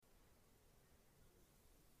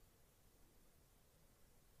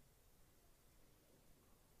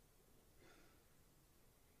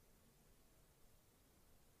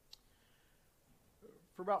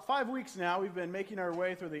For about 5 weeks now, we've been making our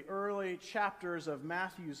way through the early chapters of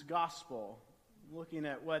Matthew's Gospel, looking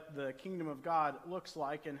at what the kingdom of God looks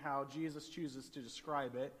like and how Jesus chooses to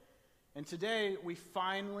describe it. And today, we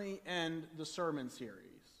finally end the sermon series.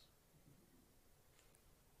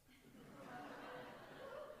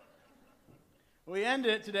 We end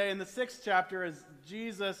it today in the 6th chapter as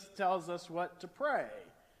Jesus tells us what to pray.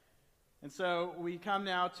 And so we come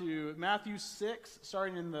now to Matthew 6,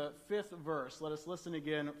 starting in the 5th verse. Let us listen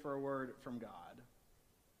again for a word from God.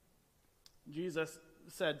 Jesus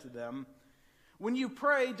said to them, "When you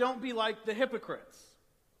pray, don't be like the hypocrites.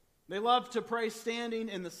 They love to pray standing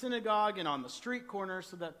in the synagogue and on the street corners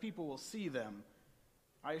so that people will see them.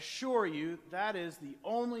 I assure you, that is the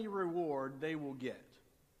only reward they will get.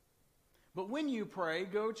 But when you pray,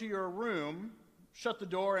 go to your room, shut the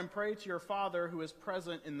door, and pray to your Father who is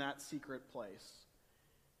present in that secret place.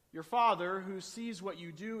 Your Father, who sees what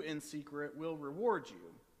you do in secret, will reward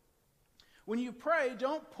you. When you pray,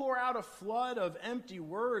 don't pour out a flood of empty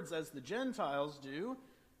words as the Gentiles do.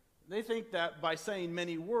 They think that by saying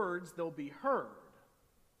many words, they'll be heard.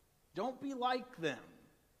 Don't be like them,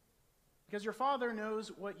 because your Father knows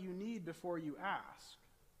what you need before you ask.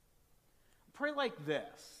 Pray like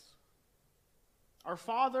this. Our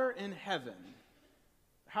Father in heaven,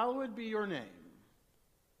 hallowed be your name.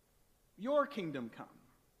 Your kingdom come.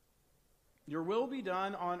 Your will be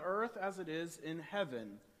done on earth as it is in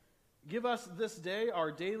heaven. Give us this day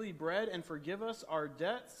our daily bread, and forgive us our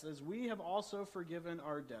debts as we have also forgiven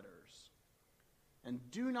our debtors.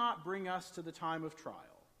 And do not bring us to the time of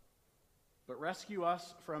trial, but rescue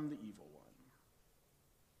us from the evil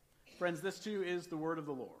one." Friends, this too is the word of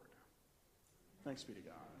the Lord. Thanks be to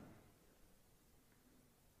God.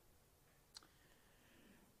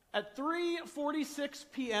 At 3:46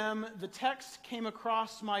 p.m., the text came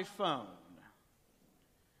across my phone.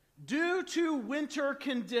 Due to winter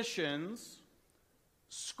conditions,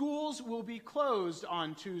 schools will be closed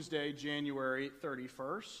on Tuesday, January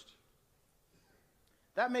 31st.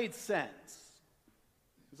 That made sense.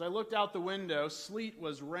 As I looked out the window, sleet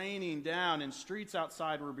was raining down and streets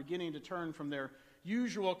outside were beginning to turn from their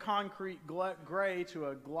usual concrete gray to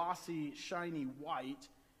a glossy, shiny white.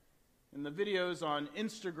 And the videos on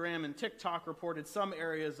Instagram and TikTok reported some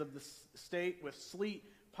areas of the state with sleet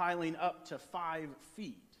piling up to 5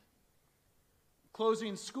 feet.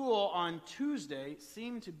 Closing school on Tuesday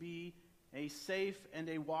seemed to be a safe and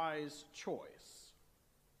a wise choice.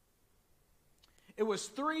 It was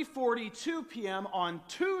 3:42 p.m. on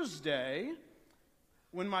Tuesday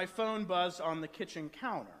when my phone buzzed on the kitchen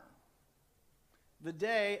counter. The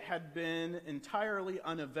day had been entirely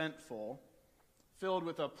uneventful, filled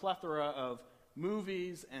with a plethora of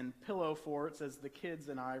movies and pillow forts as the kids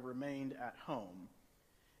and I remained at home.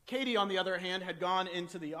 Katie, on the other hand, had gone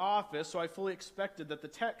into the office, so I fully expected that the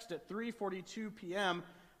text at 3:42 p.m.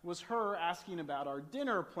 was her asking about our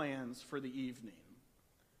dinner plans for the evening.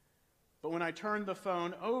 But when I turned the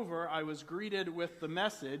phone over, I was greeted with the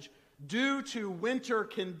message, "Due to winter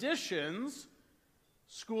conditions,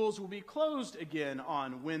 schools will be closed again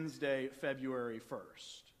on Wednesday, February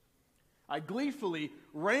 1st. I gleefully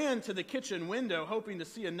ran to the kitchen window, hoping to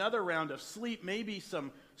see another round of sleet, maybe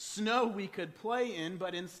some snow we could play in,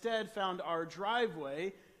 but instead found our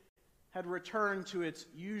driveway had returned to its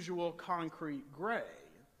usual concrete gray.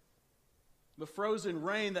 The frozen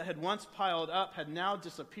rain that had once piled up had now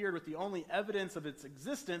disappeared, with the only evidence of its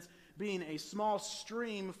existence being a small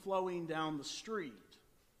stream flowing down the street.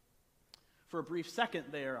 For a brief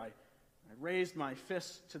second there, I raised my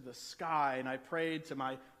fist to the sky and I prayed to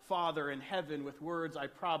my Father in heaven with words I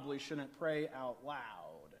probably shouldn't pray out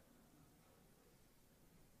loud.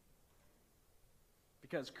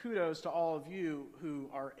 Because kudos to all of you who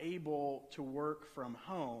are able to work from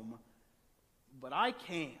home, but I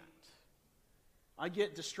can't. I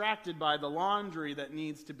get distracted by the laundry that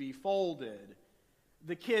needs to be folded,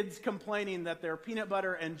 the kids complaining that their peanut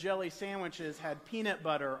butter and jelly sandwiches had peanut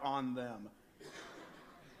butter on them.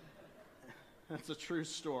 That's a true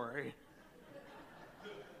story.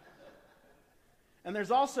 And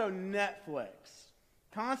there's also Netflix,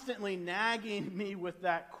 constantly nagging me with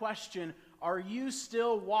that question, "Are you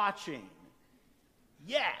still watching?"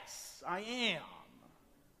 Yes, I am.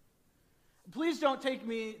 Please don't take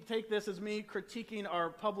this as me critiquing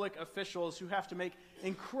our public officials who have to make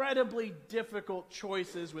incredibly difficult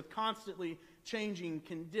choices with constantly changing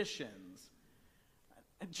conditions.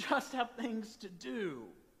 I just have things to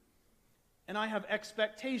do. And I have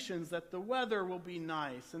expectations that the weather will be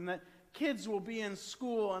nice and that kids will be in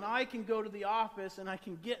school and I can go to the office and I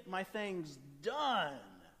can get my things done.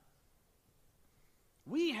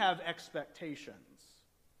 We have expectations.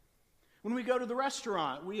 When we go to the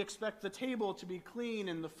restaurant, we expect the table to be clean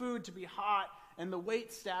and the food to be hot and the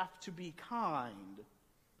waitstaff to be kind.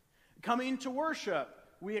 Coming to worship,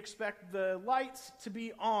 we expect the lights to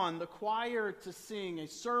be on, the choir to sing, a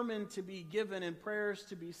sermon to be given, and prayers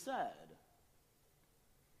to be said.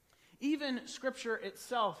 Even Scripture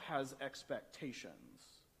itself has expectations.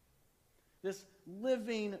 This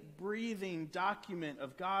living, breathing document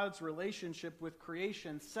of God's relationship with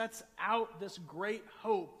creation sets out this great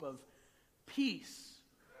hope of peace,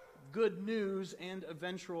 good news, and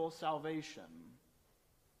eventual salvation.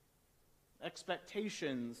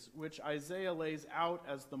 Expectations which Isaiah lays out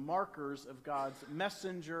as the markers of God's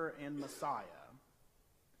messenger and Messiah.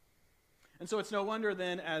 And so it's no wonder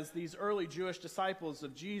then, as these early Jewish disciples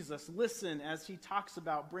of Jesus listen as he talks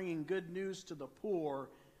about bringing good news to the poor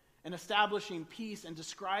and establishing peace and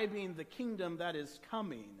describing the kingdom that is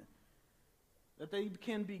coming, that they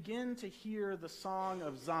can begin to hear the song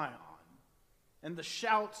of Zion and the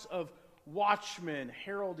shouts of watchmen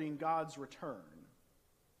heralding God's return.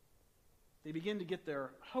 They begin to get their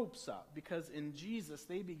hopes up because in Jesus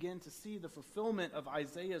they begin to see the fulfillment of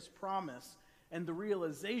Isaiah's promise and the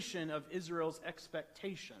realization of Israel's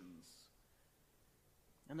expectations.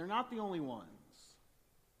 And they're not the only ones.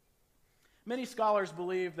 Many scholars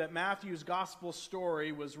believe that Matthew's gospel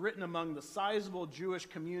story was written among the sizable Jewish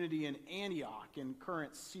community in Antioch in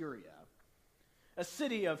current Syria, a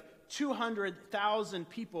city of 200,000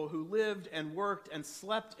 people who lived and worked and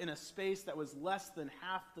slept in a space that was less than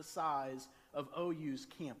half the size of OU's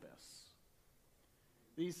campus.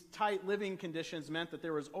 These tight living conditions meant that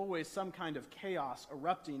there was always some kind of chaos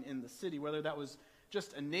erupting in the city, whether that was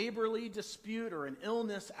just a neighborly dispute or an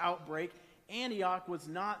illness outbreak. Antioch was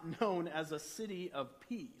not known as a city of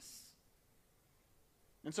peace.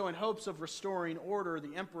 And so in hopes of restoring order,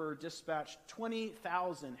 the emperor dispatched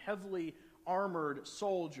 20,000 heavily armored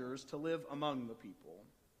soldiers to live among the people.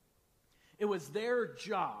 It was their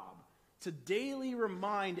job to daily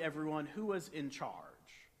remind everyone who was in charge.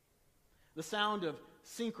 The sound of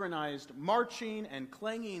synchronized marching and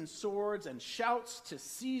clanging swords and shouts to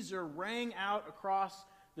Caesar rang out across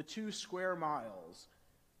the 2 square miles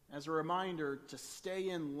as a reminder to stay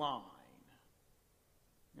in line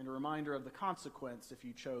and a reminder of the consequence if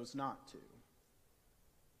you chose not to.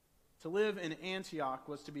 To live in Antioch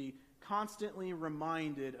was to be constantly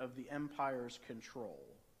reminded of the empire's control.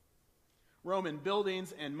 Roman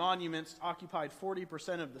buildings and monuments occupied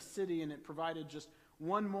 40% of the city, and it provided just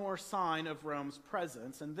one more sign of Rome's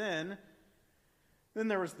presence. And then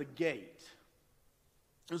there was the gate.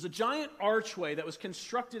 It was a giant archway that was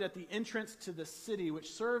constructed at the entrance to the city,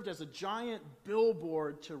 which served as a giant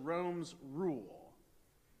billboard to Rome's rule.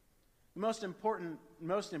 The most important,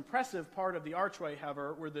 most impressive part of the archway,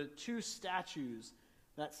 however, were the 2 statues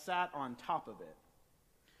that sat on top of it.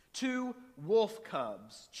 2 wolf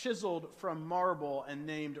cubs chiseled from marble and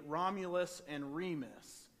named Romulus and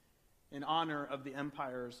Remus in honor of the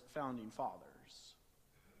empire's founding fathers.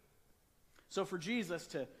 So for Jesus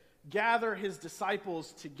to gather his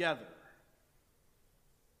disciples together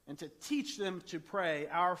and to teach them to pray,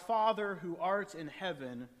 "Our Father who art in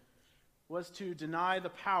heaven," was to deny the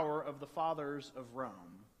power of the fathers of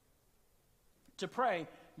Rome. To pray,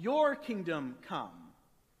 "Your kingdom come,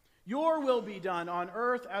 your will be done on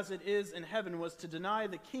earth as it is in heaven," was to deny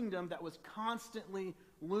the kingdom that was constantly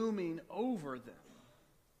looming over them.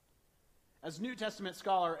 As New Testament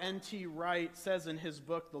scholar N.T. Wright says in his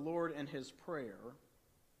book, The Lord and His Prayer,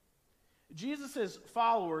 Jesus'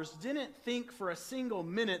 followers didn't think for a single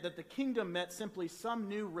minute that the kingdom meant simply some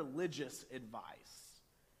new religious advice,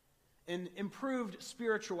 an improved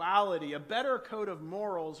spirituality, a better code of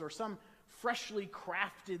morals, or some freshly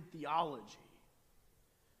crafted theology.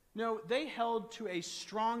 No, they held to a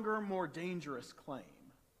stronger, more dangerous claim.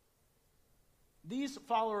 These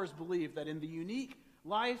followers believed that in the unique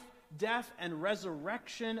life, death, and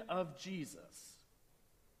resurrection of Jesus,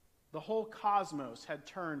 the whole cosmos had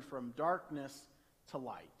turned from darkness to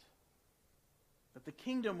light. That the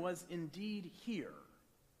kingdom was indeed here,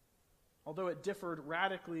 although it differed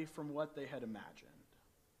radically from what they had imagined.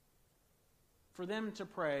 For them to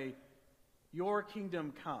pray, "Your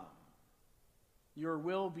kingdom come, your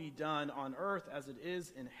will be done on earth as it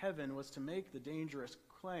is in heaven," was to make the dangerous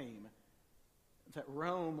claim that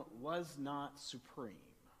Rome was not supreme.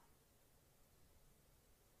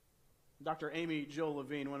 Dr. Amy Jill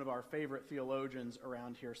Levine, one of our favorite theologians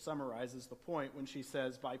around here, summarizes the point when she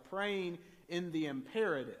says, "By praying in the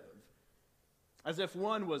imperative, as if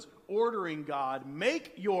one was ordering God,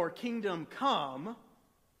 'Make your kingdom come,'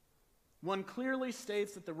 one clearly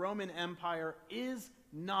states that the Roman Empire is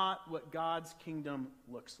not what God's kingdom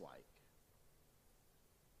looks like."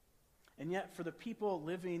 And yet for the people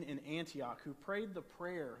living in Antioch who prayed the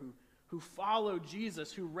prayer, who followed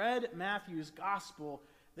Jesus, who read Matthew's gospel,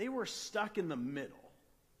 they were stuck in the middle.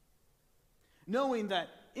 Knowing that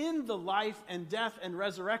in the life and death and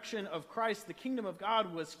resurrection of Christ, the kingdom of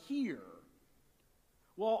God was here,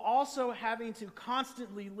 while also having to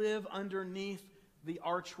constantly live underneath the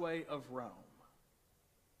archway of Rome.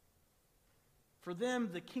 For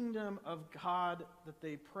them, the kingdom of God that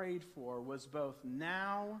they prayed for was both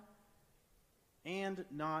now and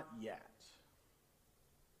not yet.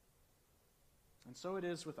 And so it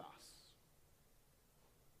is with us.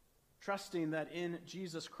 Trusting that in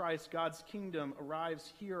Jesus Christ, God's kingdom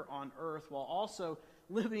arrives here on earth, while also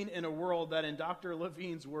living in a world that, in Dr.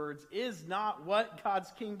 Levine's words, is not what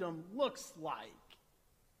God's kingdom looks like.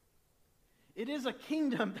 It is a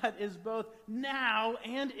kingdom that is both now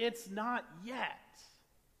and it's not yet.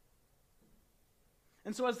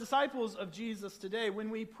 And so as disciples of Jesus today, when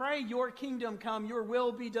we pray, your kingdom come, your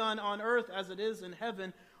will be done on earth as it is in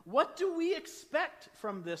heaven, what do we expect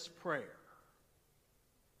from this prayer?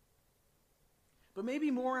 But maybe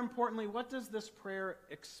more importantly, what does this prayer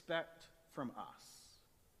expect from us?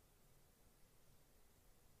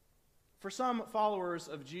 For some followers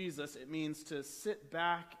of Jesus, it means to sit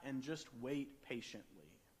back and just wait patiently.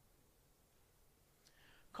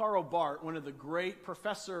 Karl Barth, one of the great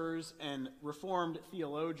professors and Reformed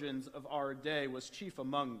theologians of our day, was chief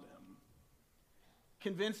among them.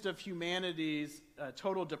 Convinced of humanity's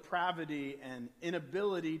total depravity and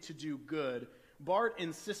inability to do good, Barth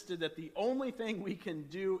insisted that the only thing we can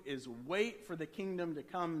do is wait for the kingdom to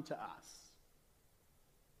come to us.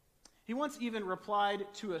 He once even replied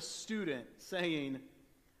to a student saying,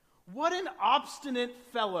 "What an obstinate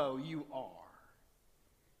fellow you are.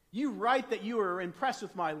 You write that you were impressed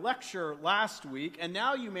with my lecture last week, and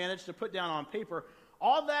now you manage to put down on paper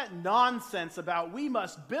all that nonsense about we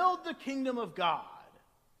must build the kingdom of God.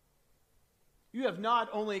 You have not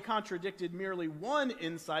only contradicted merely one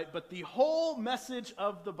insight, but the whole message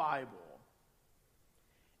of the Bible.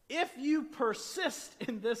 If you persist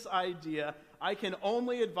in this idea, I can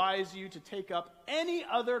only advise you to take up any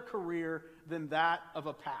other career than that of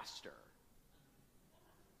a pastor."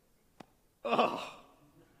 Ugh.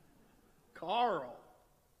 Karl.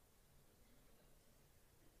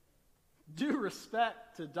 Due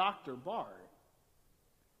respect to Dr. Barth.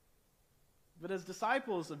 But as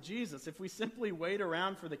disciples of Jesus, if we simply wait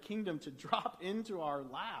around for the kingdom to drop into our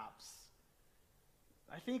laps,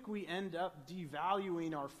 I think we end up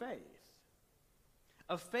devaluing our faith.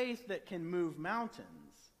 A faith that can move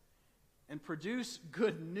mountains and produce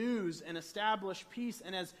good news and establish peace,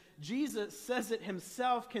 and as Jesus says it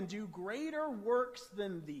himself, can do greater works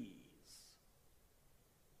than these.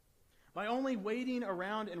 By only waiting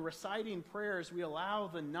around and reciting prayers, we allow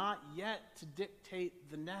the not yet to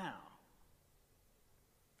dictate the now.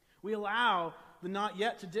 We allow the not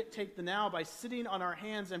yet to dictate the now by sitting on our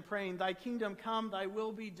hands and praying, "Thy kingdom come, thy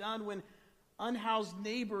will be done," when unhoused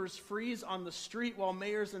neighbors freeze on the street while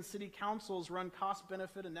mayors and city councils run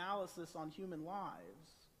cost-benefit analysis on human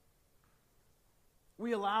lives.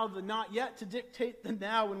 We allow the not yet to dictate the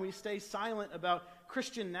now when we stay silent about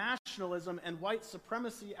Christian nationalism and white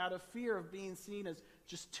supremacy out of fear of being seen as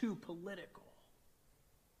just too political.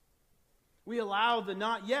 We allow the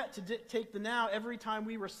not yet to dictate the now every time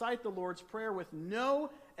we recite the Lord's Prayer with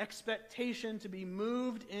no expectation to be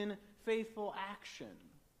moved in faithful action.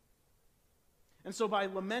 And so by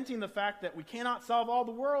lamenting the fact that we cannot solve all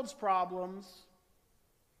the world's problems,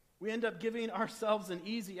 we end up giving ourselves an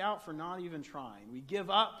easy out for not even trying. We give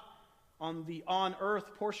up on the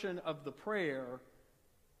on-earth portion of the prayer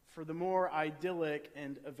for the more idyllic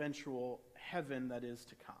and eventual heaven that is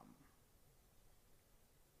to come.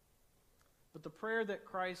 But the prayer that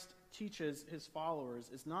Christ teaches his followers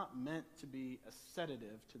is not meant to be a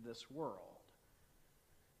sedative to this world,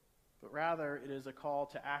 but rather it is a call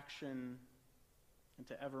to action and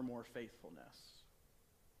to ever more faithfulness.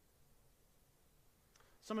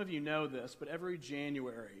 Some of you know this, but every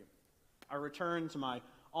January I return to my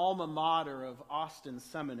alma mater of Austin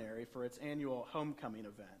Seminary for its annual homecoming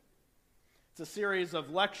event. It's a series of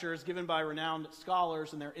lectures given by renowned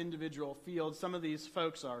scholars in their individual fields. Some of these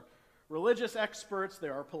folks are religious experts,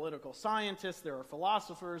 there are political scientists, there are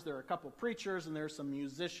philosophers, there are a couple preachers, and there are some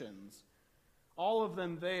musicians. All of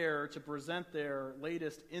them there to present their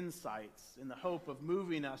latest insights in the hope of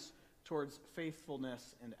moving us towards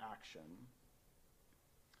faithfulness and action.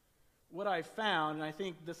 What I found, and I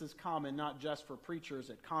think this is common not just for preachers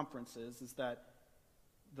at conferences, is that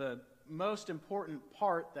the most important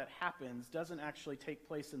part that happens doesn't actually take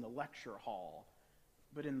place in the lecture hall,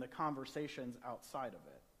 but in the conversations outside of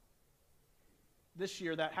it. This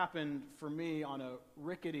year, that happened for me on a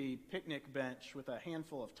rickety picnic bench with a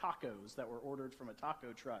handful of tacos that were ordered from a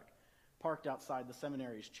taco truck parked outside the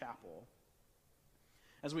seminary's chapel.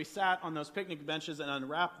 As we sat on those picnic benches and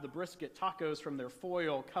unwrapped the brisket tacos from their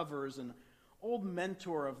foil covers, an old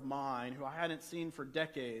mentor of mine who I hadn't seen for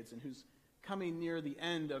decades and who's coming near the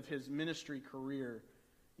end of his ministry career,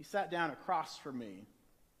 he sat down across from me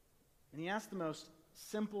and he asked the most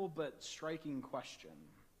simple but striking question.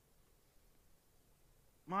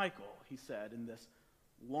 "Michael," he said in this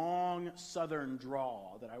long southern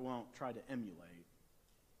drawl that I won't try to emulate,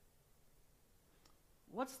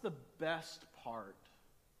 "what's the best part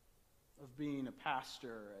of being a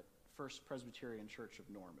pastor at First Presbyterian Church of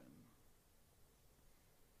Norman?"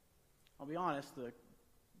 I'll be honest, the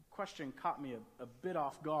question caught me a bit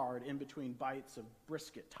off guard in between bites of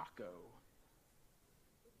brisket taco.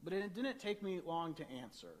 But it didn't take me long to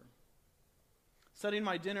answer. Setting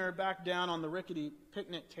my dinner back down on the rickety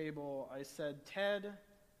picnic table, I said, "Ted,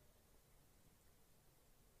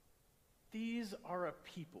 these are a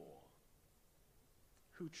people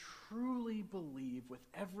who truly believe with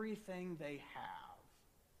everything they have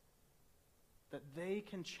that they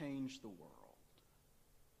can change the world."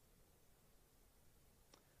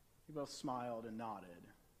 We both smiled and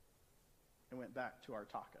nodded and went back to our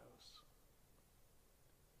tacos.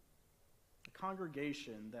 A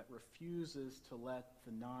congregation that refuses to let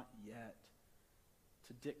the not yet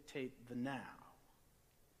to dictate the now,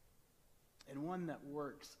 and one that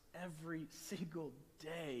works every single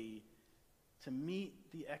day to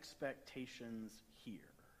meet the expectations here.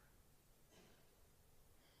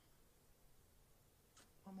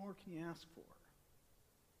 What more can you ask for?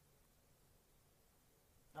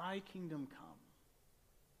 Thy kingdom come.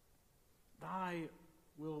 Thy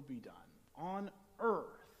will be done on earth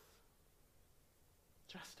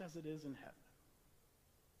just as it is in heaven.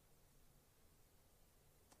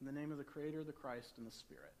 In the name of the Creator, the Christ, and the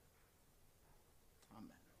Spirit.